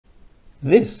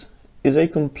This is a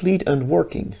complete and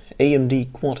working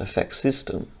AMD Quad FX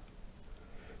system.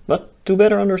 But to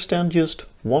better understand just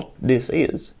what this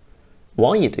is,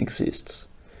 why it exists,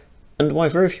 and why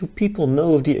very few people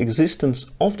know of the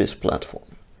existence of this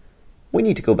platform, we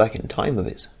need to go back in time a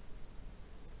bit.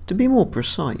 To be more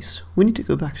precise, we need to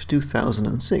go back to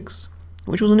 2006,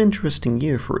 which was an interesting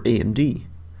year for AMD.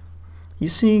 You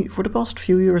see, for the past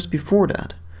few years before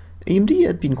that, AMD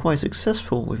had been quite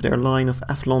successful with their line of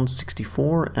Athlon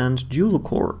 64 and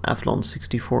dual-core Athlon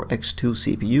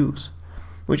 64X2 CPUs,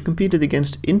 which competed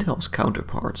against Intel's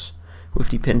counterparts with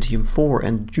the Pentium 4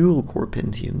 and dual-core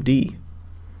Pentium D.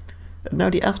 Now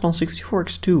the Athlon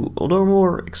 64X2, although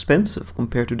more expensive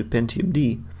compared to the Pentium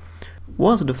D,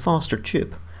 was the faster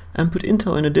chip and put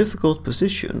Intel in a difficult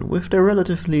position with their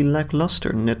relatively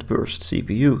lackluster net-burst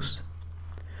CPUs.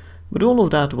 But all of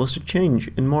that was to change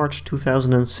in March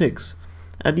 2006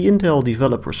 at the Intel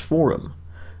Developers Forum,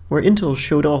 where Intel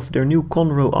showed off their new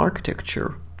Conroe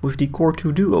architecture with the Core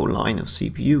 2 Duo line of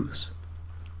CPUs.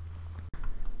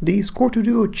 These Core 2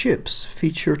 Duo chips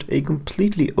featured a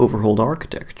completely overhauled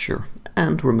architecture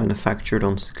and were manufactured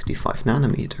on 65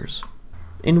 nanometers.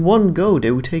 In one go,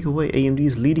 they would take away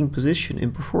AMD's leading position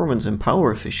in performance and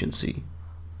power efficiency.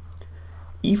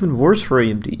 Even worse for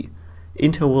AMD,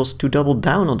 Intel was to double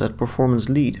down on that performance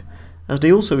lead, as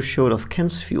they also showed off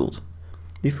Kensfield,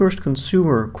 the first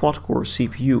consumer quad-core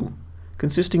CPU,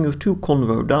 consisting of two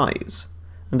Conroe dies,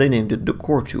 and they named it the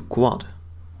Core 2 Quad.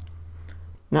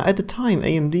 Now at the time,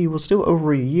 AMD was still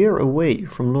over a year away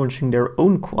from launching their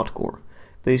own quad-core,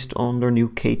 based on their new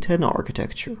K10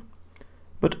 architecture.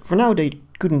 But for now they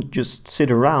couldn't just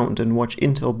sit around and watch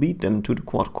Intel beat them to the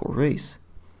quad-core race.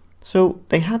 So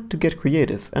they had to get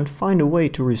creative and find a way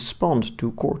to respond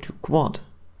to Core 2 Quad.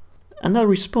 And that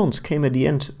response came at the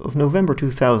end of November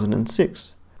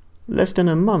 2006, less than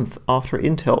a month after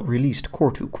Intel released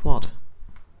Core 2 Quad.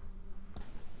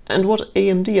 And what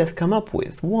AMD had come up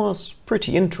with was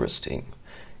pretty interesting.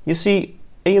 You see,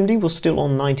 AMD was still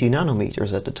on 90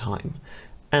 nanometers at the time,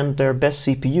 and their best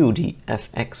CPU, the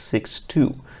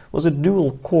FX62, was a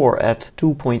dual core at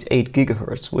 2.8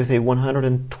 GHz with a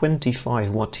 125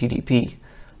 watt TDP.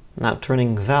 Now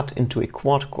turning that into a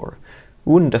quad core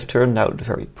wouldn't have turned out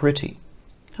very pretty.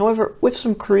 However, with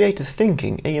some creative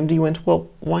thinking, AMD went, well,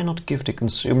 why not give the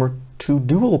consumer two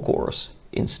dual cores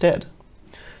instead?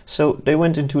 So they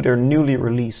went into their newly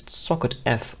released Socket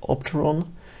F Opteron,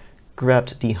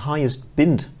 grabbed the highest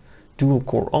binned dual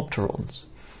core Opterons,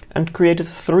 and created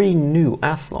three new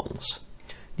Athlons,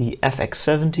 the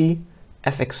FX70,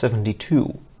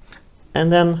 FX72,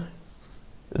 and then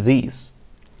these,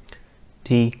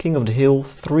 the King of the Hill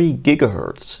 3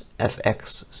 GHz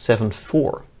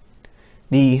FX74,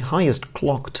 the highest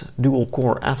clocked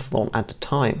dual-core Athlon at the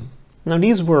time. Now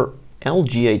these were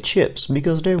LGA chips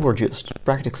because they were just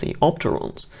practically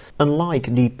Opterons,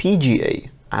 unlike the PGA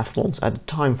Athlons at the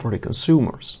time for the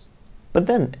consumers. But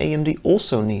then AMD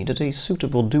also needed a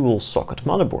suitable dual-socket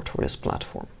motherboard for this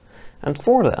platform. And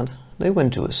for that, they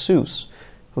went to ASUS,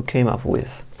 who came up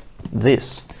with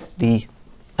this, the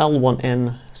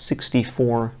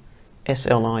L1N64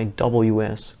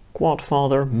 SLI-WS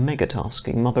Quadfather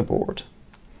megatasking motherboard.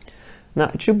 Now,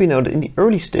 it should be noted in the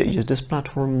early stages this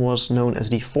platform was known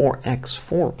as the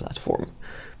 4X4 platform,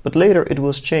 but later it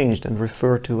was changed and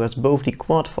referred to as both the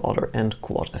Quadfather and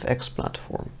Quad FX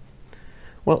platform.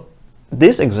 Well,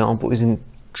 this example is in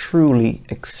truly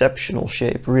exceptional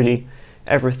shape, really.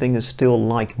 Everything is still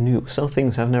like new. Some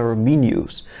things have never been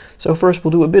used. So first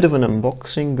we'll do a bit of an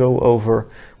unboxing, go over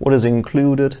what is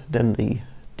included, then the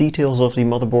details of the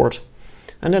motherboard,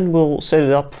 and then we'll set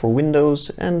it up for Windows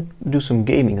and do some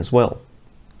gaming as well.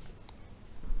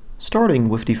 Starting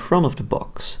with the front of the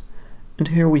box, and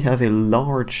here we have a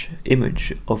large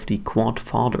image of the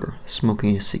Quadfather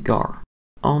smoking a cigar.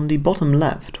 On the bottom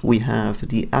left we have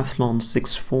the Athlon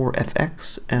 64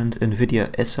 FX and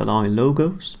NVIDIA SLI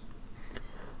logos.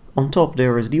 On top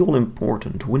there is the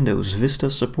all-important Windows Vista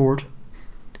support,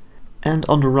 and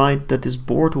on the right that this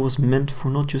board was meant for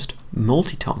not just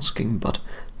multitasking but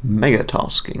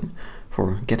megatasking,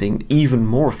 for getting even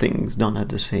more things done at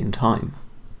the same time.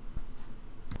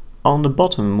 On the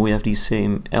bottom we have the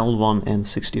same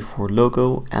L1N64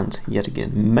 logo and yet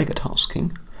again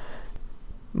megatasking.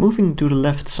 Moving to the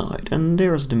left side, and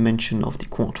there's the mention of the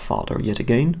Quadfather yet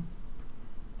again.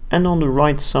 And on the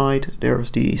right side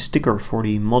there's the sticker for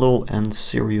the model and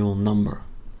serial number.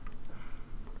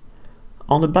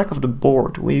 On the back of the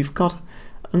board we've got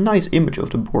a nice image of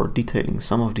the board detailing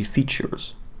some of the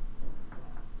features.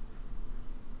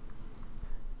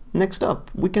 Next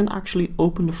up, we can actually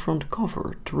open the front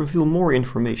cover to reveal more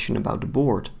information about the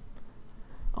board.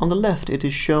 On the left it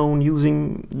is shown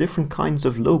using different kinds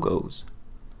of logos,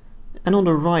 and on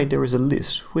the right there is a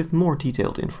list with more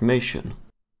detailed information,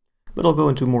 but I'll go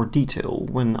into more detail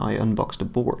when I unbox the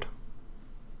board.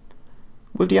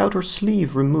 With the outer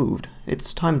sleeve removed,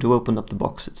 it's time to open up the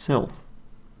box itself.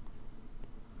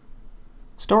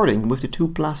 Starting with the two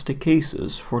plastic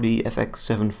cases for the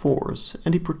FX74s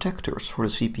and the protectors for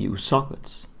the CPU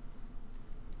sockets.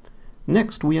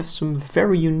 Next we have some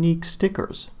very unique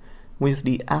stickers with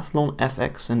the Athlon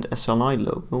FX and SLI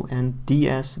logo and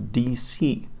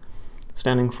DSDC,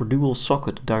 standing for Dual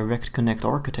Socket Direct Connect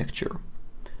Architecture.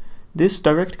 This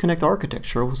Direct Connect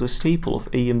architecture was a staple of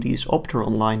AMD's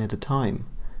Opteron line at the time.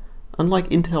 Unlike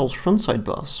Intel's frontside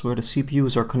bus, where the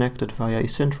CPUs are connected via a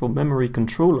central memory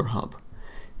controller hub,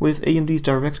 with AMD's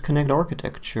Direct Connect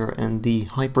architecture and the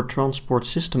Hypertransport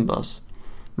System bus,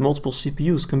 multiple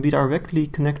CPUs can be directly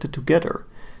connected together,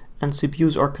 and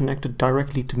CPUs are connected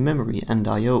directly to memory and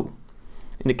I/O.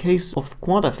 In the case of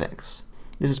Quad FX,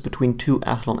 this is between two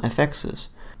Athlon FXs,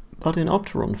 but in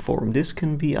Opteron form this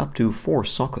can be up to 4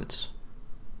 sockets.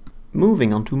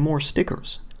 Moving on to more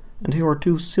stickers, and here are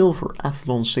 2 silver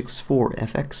Athlon 64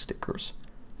 FX stickers,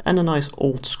 and a nice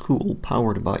old school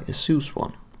powered by ASUS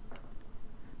one.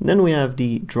 Then we have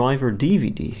the driver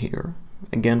DVD here,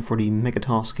 again for the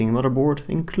megatasking motherboard,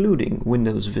 including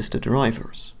Windows Vista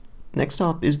drivers. Next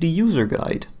up is the user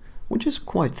guide, which is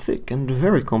quite thick and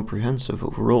very comprehensive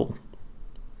overall.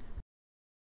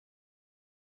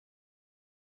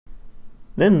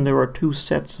 Then there are 2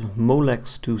 sets of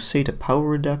Molex to SATA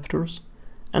power adapters,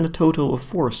 and a total of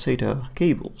 4 SATA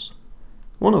cables,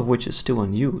 one of which is still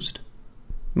unused.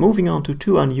 Moving on to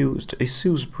 2 unused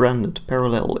ASUS branded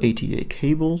parallel ATA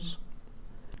cables.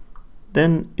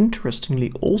 Then,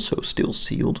 interestingly also still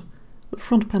sealed, the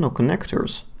front panel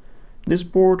connectors. This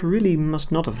board really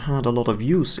must not have had a lot of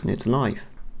use in its life.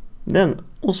 Then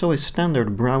also a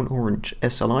standard brown-orange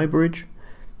SLI bridge,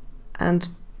 and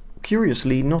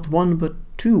curiously not 1 but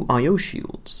 2 I/O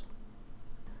shields.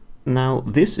 Now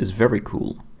this is very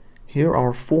cool. Here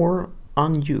are 4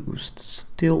 unused,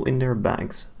 still in their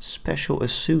bags, special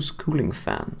ASUS cooling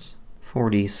fans for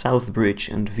the South Bridge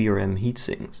and VRM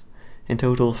heatsinks. In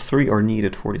total 3 are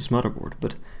needed for this motherboard,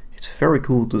 but it's very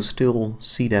cool to still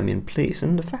see them in place,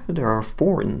 and the fact that there are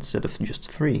 4 instead of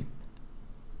just 3.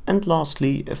 And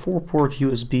lastly, a 4-port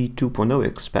USB 2.0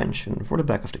 expansion for the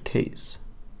back of the case.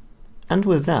 And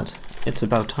with that, it's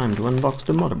about time to unbox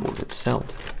the motherboard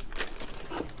itself.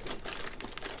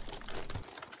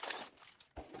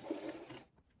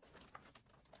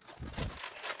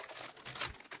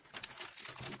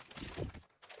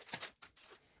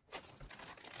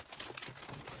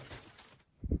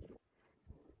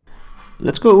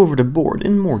 Let's go over the board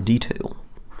in more detail.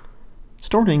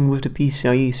 Starting with the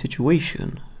PCIe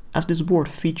situation, as this board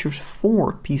features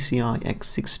 4 PCI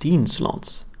X16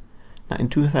 slots. Now in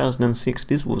 2006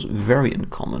 this was very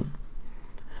uncommon.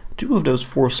 2 of those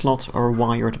 4 slots are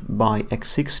wired by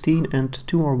X16 and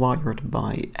 2 are wired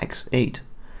by X8.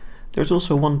 There's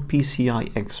also 1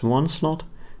 PCI X1 slot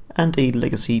and a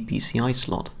legacy PCI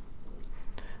slot.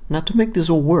 Now to make this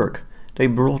all work, they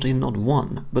brought in not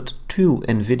 1, but 2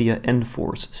 NVIDIA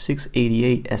Enforce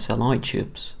 688 SLI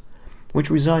chips, which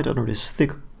reside under this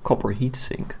thick copper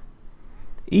heatsink.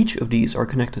 Each of these are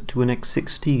connected to an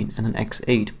X16 and an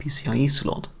X8 PCIe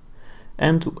slot,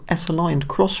 and SLI and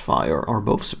Crossfire are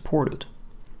both supported.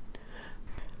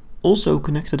 Also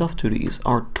connected up to these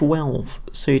are 12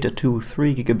 SATA 2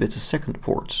 3 gigabits a second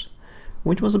ports,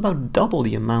 which was about double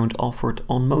the amount offered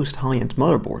on most high-end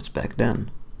motherboards back then.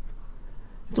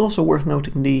 It's also worth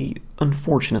noting the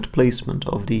unfortunate placement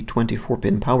of the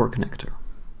 24-pin power connector.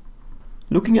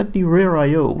 Looking at the rear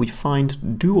I/O, we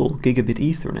find dual gigabit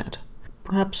Ethernet,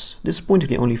 perhaps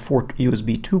disappointingly only 4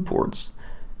 USB 2 ports,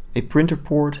 a printer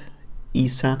port,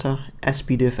 eSATA,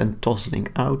 SPDIF and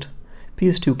TOS-Link out,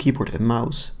 PS2 keyboard and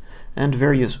mouse, and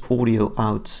various audio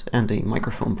outs and a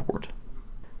microphone port.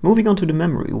 Moving on to the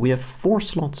memory, we have 4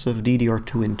 slots of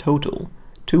DDR2 in total,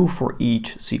 2 for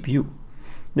each CPU.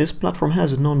 This platform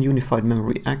has non-unified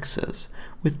memory access,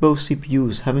 with both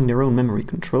CPUs having their own memory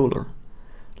controller.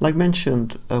 Like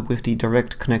mentioned with the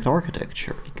Direct Connect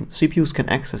architecture, CPUs can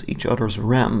access each other's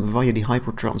RAM via the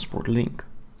Hypertransport link.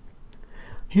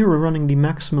 Here we're running the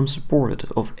maximum supported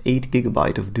of 8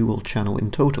 GB of dual channel in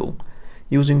total,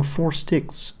 using 4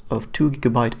 sticks of 2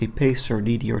 GB Apacer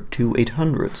DDR2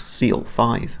 800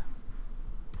 CL5.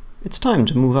 It's time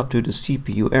to move up to the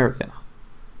CPU area.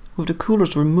 With the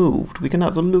coolers removed, we can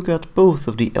have a look at both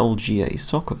of the LGA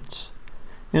sockets.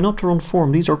 In Opteron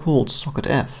form these are called Socket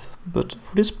F, but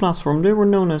for this platform they were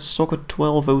known as Socket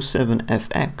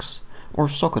 1207FX or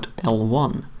Socket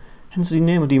L1, hence the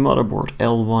name of the motherboard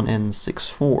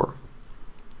L1N64.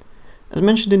 As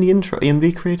mentioned in the intro,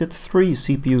 AMD created 3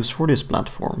 CPUs for this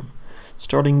platform,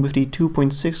 starting with the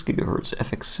 2.6 GHz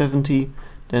FX70,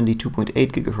 then the 2.8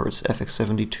 GHz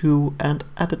FX72, and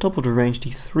at the top of the range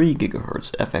the 3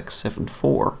 GHz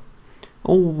FX74,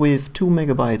 all with 2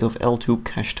 MB of L2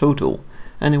 cache total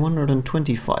and a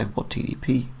 125 watt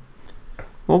TDP.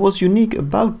 What was unique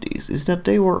about these is that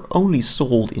they were only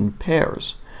sold in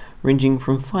pairs, ranging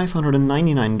from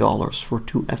 $599 for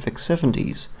 2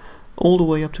 FX70s, all the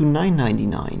way up to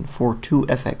 $999 for 2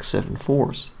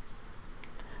 FX74s.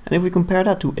 And if we compare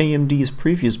that to AMD's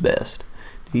previous best,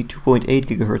 the 2.8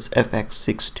 GHz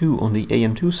FX62 on the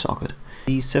AM2 socket,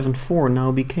 the 74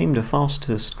 now became the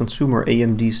fastest consumer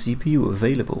AMD CPU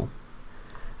available.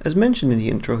 As mentioned in the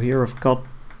intro here, I've got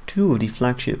 2 of the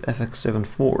flagship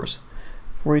FX74s,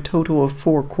 for a total of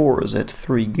 4 cores at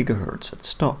 3 GHz at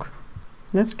stock.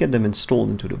 Let's get them installed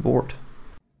into the board.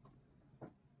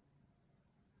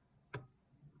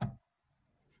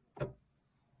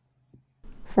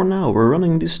 For now we're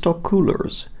running the stock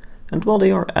coolers, and while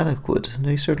they are adequate,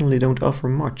 they certainly don't offer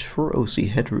much for OC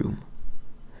headroom.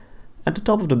 At the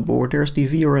top of the board there's the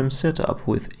VRM setup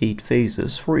with 8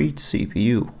 phases for each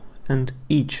CPU, and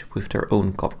each with their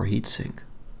own copper heatsink.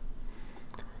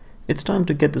 It's time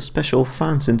to get the special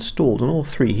fans installed on all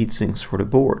 3 heatsinks for the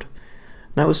board.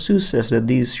 Now ASUS says that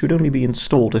these should only be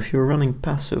installed if you're running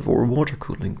passive or water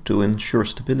cooling to ensure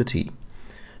stability.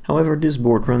 However, this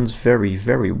board runs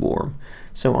very warm,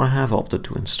 so I have opted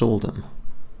to install them.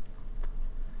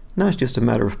 Now it's just a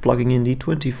matter of plugging in the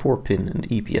 24-pin and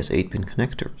EPS 8-pin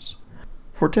connectors.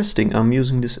 For testing I'm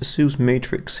using this ASUS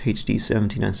Matrix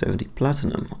HD7970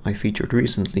 Platinum I featured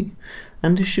recently,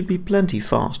 and this should be plenty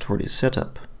fast for this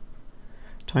setup.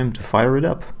 Time to fire it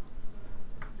up.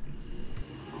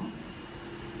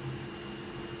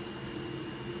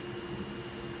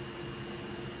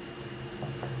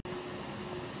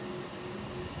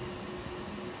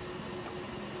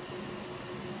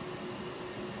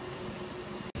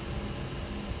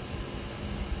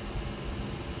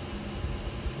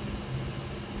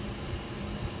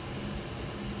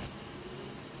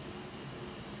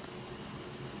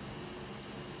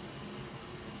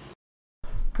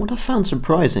 What I found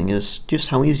surprising is just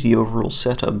how easy the overall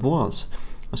setup was.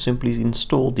 I simply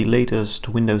installed the latest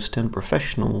Windows 10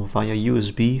 Professional via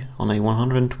USB on a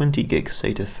 120 GB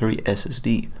SATA 3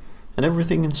 SSD, and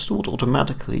everything installed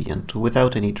automatically and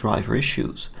without any driver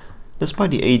issues, despite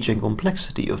the age and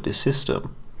complexity of this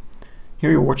system.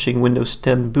 Here you're watching Windows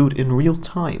 10 boot in real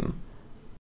time,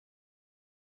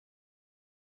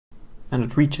 and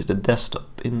it reaches the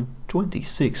desktop in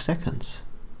 26 seconds.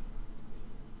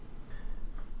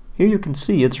 Here you can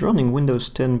see it's running Windows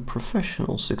 10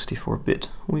 Professional 64-bit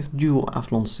with dual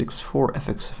Athlon 64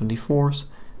 FX74s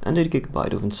and 8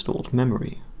 GB of installed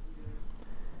memory.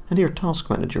 And here Task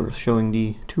Manager is showing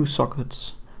the 2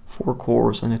 sockets, 4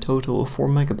 cores and a total of 4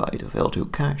 MB of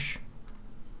L2 cache.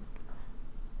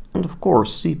 And of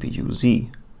course CPU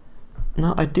Z.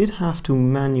 Now I did have to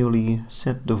manually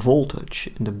set the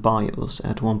voltage in the BIOS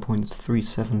at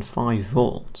 1.375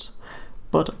 volts.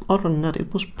 But other than that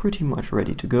it was pretty much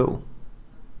ready to go.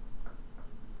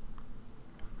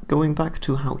 Going back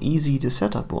to how easy the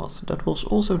setup was, that was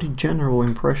also the general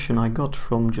impression I got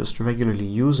from just regularly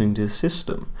using this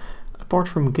system, apart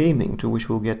from gaming, to which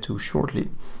we'll get to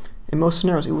shortly. In most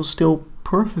scenarios it was still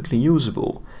perfectly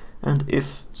usable, and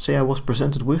if, say, I was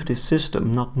presented with this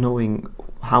system not knowing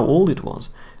how old it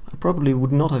was, I probably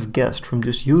would not have guessed from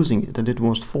just using it that it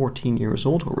was 14 years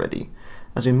old already,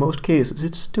 as in most cases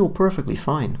it's still perfectly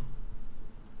fine.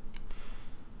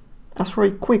 As for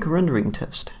a quick rendering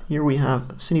test, here we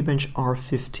have Cinebench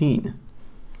R15,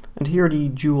 and here the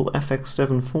dual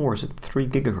FX74s at 3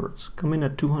 GHz come in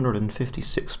at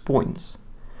 256 points.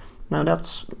 Now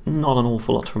that's not an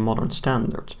awful lot for modern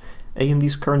standards.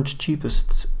 AMD's current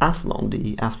cheapest Athlon,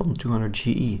 the Athlon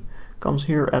 200GE, comes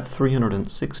here at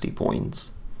 360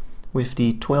 points, with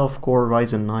the 12-core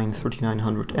Ryzen 9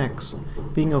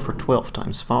 3900X being over 12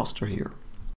 times faster here.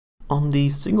 On the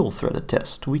single-threaded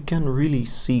test we can really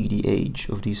see the age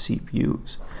of these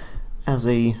CPUs, as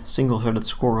a single-threaded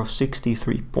score of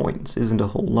 63 points isn't a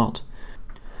whole lot.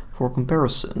 For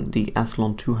comparison, the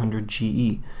Athlon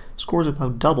 200GE scores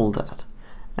about double that,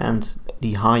 and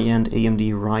the high-end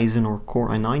AMD Ryzen or Core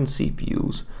i9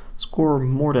 CPUs score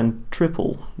more than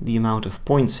triple the amount of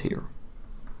points here.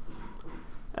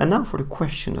 And now for the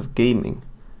question of gaming.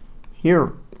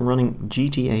 Here running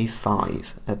GTA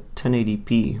 5 at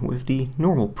 1080p with the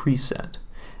normal preset,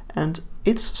 and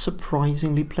it's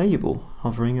surprisingly playable,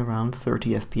 hovering around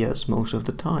 30 FPS most of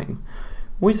the time,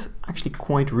 with actually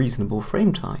quite reasonable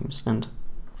frame times and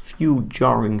few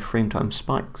jarring frame time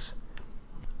spikes.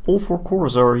 All 4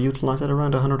 cores are utilized at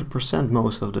around 100%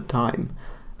 most of the time.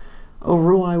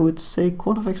 Overall, I would say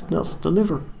Quad FX does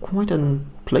deliver quite a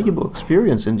playable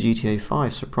experience in GTA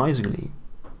 5, surprisingly.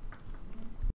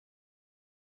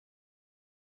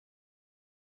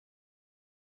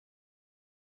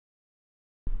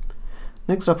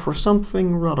 Next up, for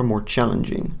something rather more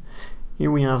challenging. Here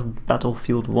we have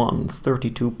Battlefield 1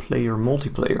 32-player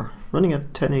multiplayer running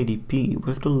at 1080p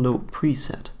with the low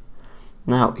preset.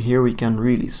 Now here we can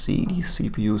really see the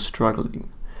CPU struggling,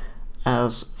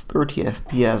 as 30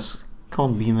 FPS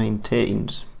can't be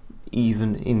maintained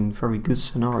even in very good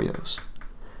scenarios.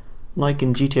 Like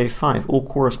in GTA 5, all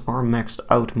cores are maxed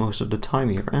out most of the time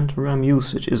here, and RAM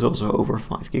usage is also over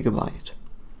 5 GB.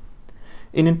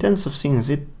 In intensive scenes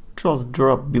it does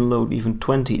drop below even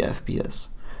 20 FPS,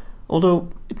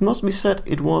 although it must be said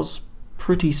it was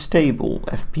pretty stable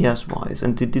FPS wise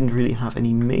and it didn't really have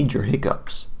any major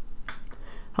hiccups.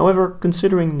 However,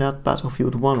 considering that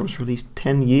Battlefield 1 was released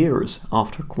 10 years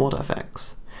after Quad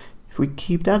FX, if we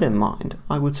keep that in mind,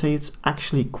 I would say it's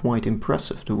actually quite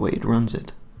impressive the way it runs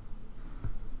it.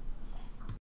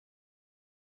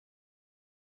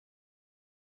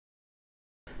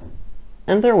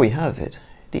 And there we have it,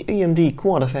 the AMD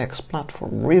Quad FX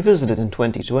platform revisited in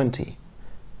 2020.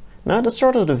 Now at the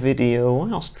start of the video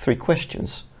I asked 3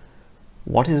 questions.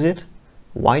 What is it?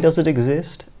 Why does it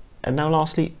exist? And now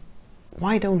lastly,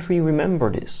 why don't we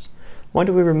remember this? Why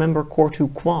do we remember Core 2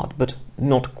 Quad but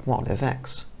not Quad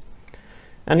FX?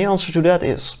 And the answer to that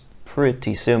is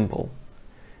pretty simple.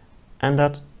 And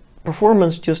that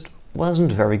performance just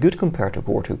wasn't very good compared to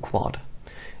Core 2 Quad.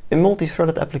 In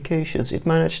multi-threaded applications it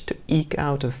managed to eke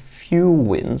out a few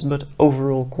wins, but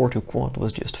overall Core 2 Quad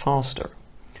was just faster.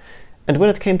 And when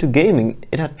it came to gaming,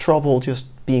 it had trouble just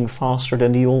being faster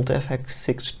than the old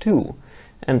FX6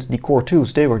 and the Core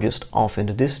 2s, they were just off in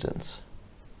the distance.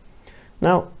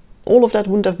 Now, all of that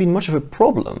wouldn't have been much of a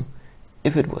problem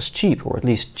if it was cheap, or at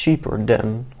least cheaper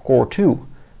than Core 2.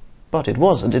 But it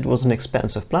wasn't. It was an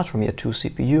expensive platform. You had 2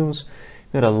 CPUs,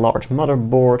 you had a large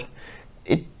motherboard.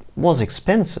 It was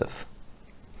expensive.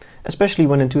 Especially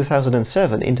when in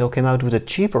 2007 Intel came out with a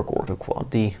cheaper Core 2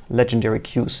 Quad, the legendary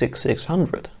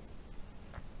Q6600.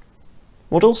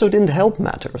 What also didn't help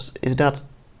matters is that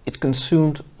it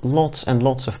consumed lots and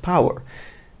lots of power.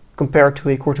 Compared to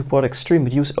a Core 2 Quad Extreme,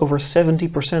 it used over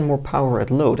 70% more power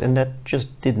at load, and that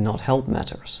just did not help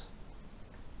matters.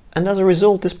 And as a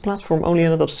result, this platform only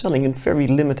ended up selling in very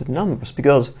limited numbers,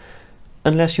 because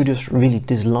unless you just really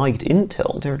disliked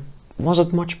Intel, there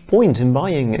wasn't much point in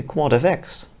buying a Quad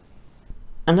FX.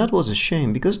 And that was a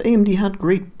shame, because AMD had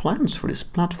great plans for this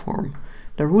platform.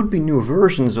 There would be new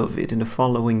versions of it in the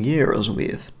following years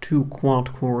with 2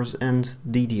 quad cores and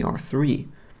DDR3.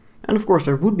 And of course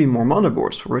there would be more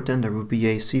motherboards for it, and there would be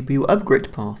a CPU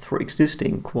upgrade path for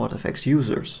existing Quad FX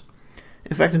users.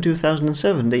 In fact, in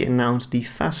 2007 they announced the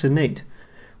Fascinate,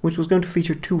 which was going to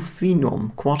feature 2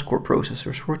 Phenom quad-core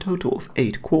processors for a total of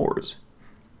 8 cores.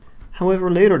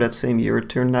 However, later that same year it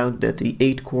turned out that the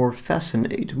 8-core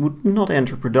Fascinate would not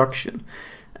enter production,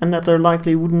 and that there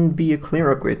likely wouldn't be a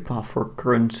clear upgrade path for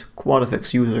current Quad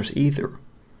FX users either.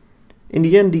 In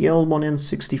the end, the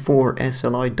L1N64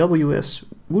 SLI-WS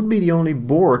would be the only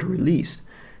board released,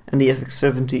 and the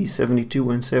FX70,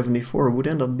 72 and 74 would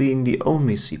end up being the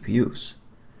only CPUs.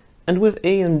 And with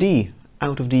AMD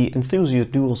out of the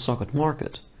enthusiast dual socket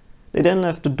market, they then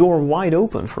left the door wide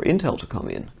open for Intel to come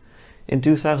in. In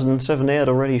 2007 they had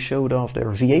already showed off their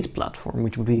V8 platform,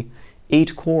 which would be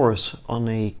 8 cores on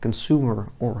a consumer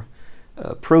or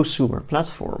prosumer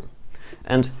platform.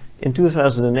 And in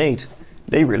 2008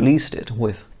 they released it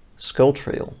with Skull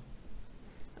Trail.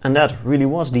 And that really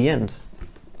was the end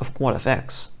of Quad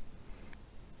FX.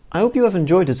 I hope you have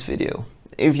enjoyed this video.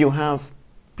 If you have,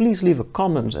 please leave a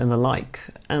comment and a like.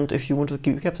 And if you want to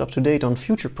keep kept up to date on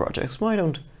future projects, why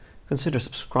don't consider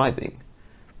subscribing?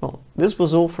 Well, this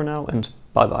was all for now, and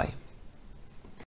bye bye.